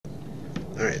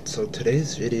Alright, so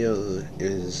today's video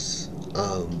is,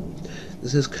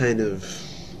 this is kind of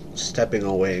stepping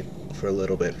away for a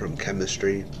little bit from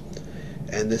chemistry,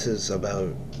 and this is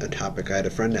about a topic I had a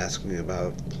friend ask me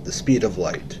about, the speed of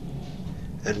light.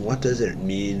 And what does it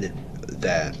mean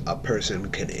that a person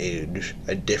can age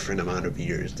a different amount of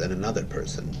years than another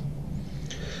person?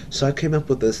 So I came up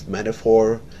with this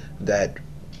metaphor that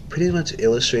pretty much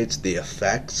illustrates the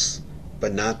effects,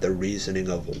 but not the reasoning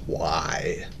of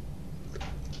why.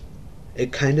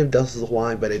 It kind of does the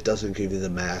why, but it doesn't give you the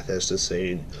math as to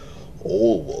saying,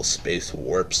 oh, well, space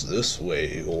warps this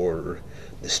way, or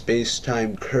the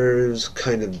space-time curves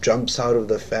kind of jumps out of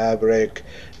the fabric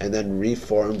and then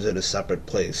reforms in a separate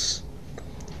place.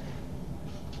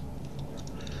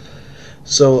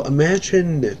 So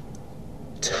imagine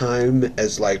time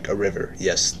as like a river.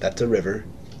 Yes, that's a river.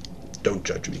 Don't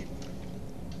judge me.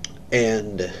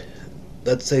 And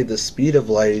let's say the speed of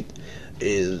light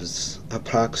is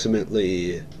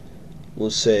approximately,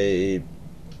 we'll say,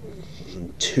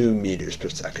 2 meters per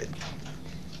second.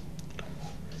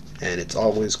 And it's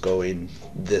always going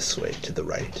this way to the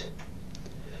right.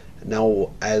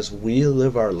 Now, as we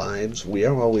live our lives, we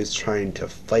are always trying to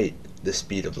fight the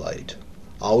speed of light,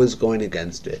 always going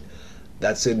against it.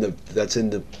 That's in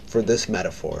the for this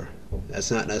metaphor.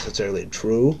 That's not necessarily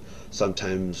true.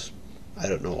 Sometimes, I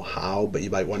don't know how, but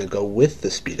you might want to go with the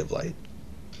speed of light.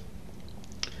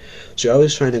 So you're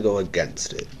always trying to go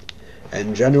against it.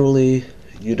 And generally,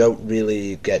 you don't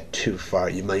really get too far.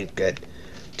 You might get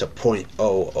to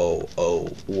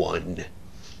 0.0001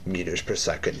 meters per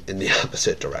second in the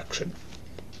opposite direction.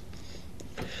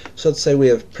 So let's say we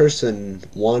have person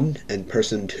 1 and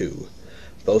person 2,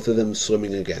 both of them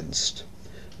swimming against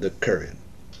the current.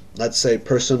 Let's say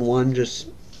person 1 just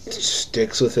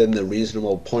sticks within the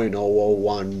reasonable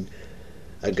 0.001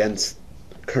 against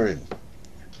current.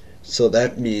 So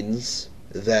that means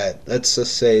that, let's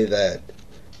just say that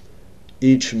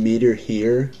each meter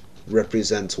here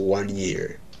represents 1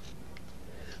 year.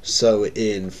 So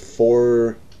in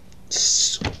 4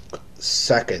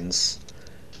 seconds,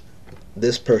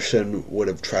 this person would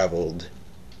have traveled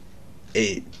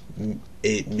 8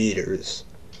 meters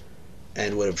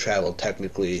and would have traveled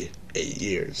technically 8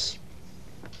 years.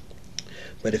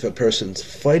 But if a person's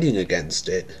fighting against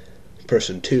it,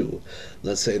 person 2,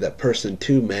 let's say that person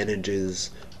 2 manages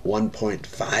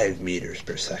 1.5 meters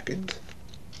per second.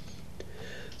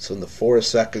 So in the 4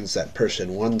 seconds that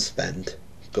person 1 spent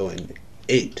going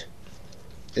 8,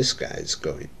 this guy's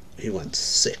going, he went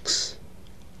 6.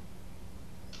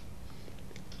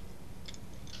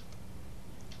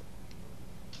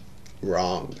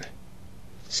 Wrong.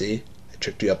 See? I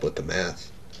tricked you up with the math.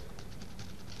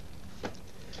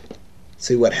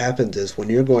 See, what happens is when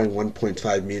you're going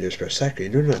 1.5 meters per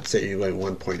second, you're not saying you're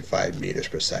going 1.5 meters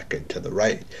per second to the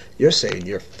right. You're saying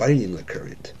you're fighting the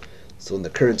current. So when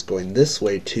the current's going this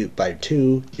way by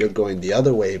 2, you're going the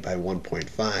other way by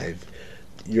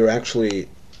 1.5.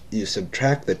 You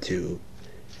subtract the 2,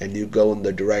 and you go in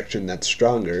the direction that's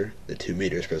stronger, the 2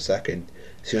 meters per second,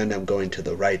 so you end up going to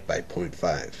the right by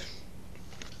 0.5.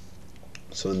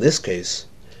 So in this case,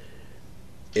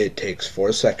 it takes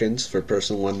 4 seconds for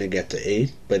person 1 to get to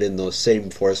 8, but in those same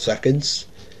 4 seconds,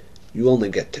 you only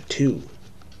get to 2.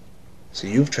 So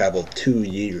you've traveled 2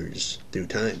 years through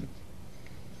time.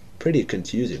 Pretty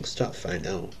confusing stuff, I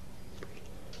know.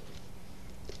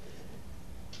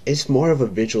 It's more of a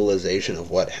visualization of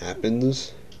what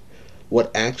happens.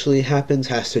 What actually happens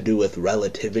has to do with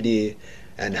relativity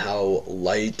and how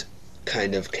light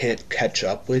kind of can't catch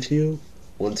up with you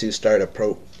once you start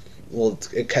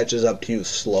it catches up to you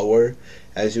slower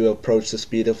as you approach the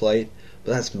speed of light,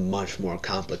 but that's much more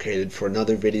complicated for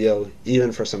another video,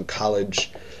 even for some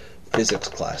college physics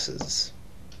classes.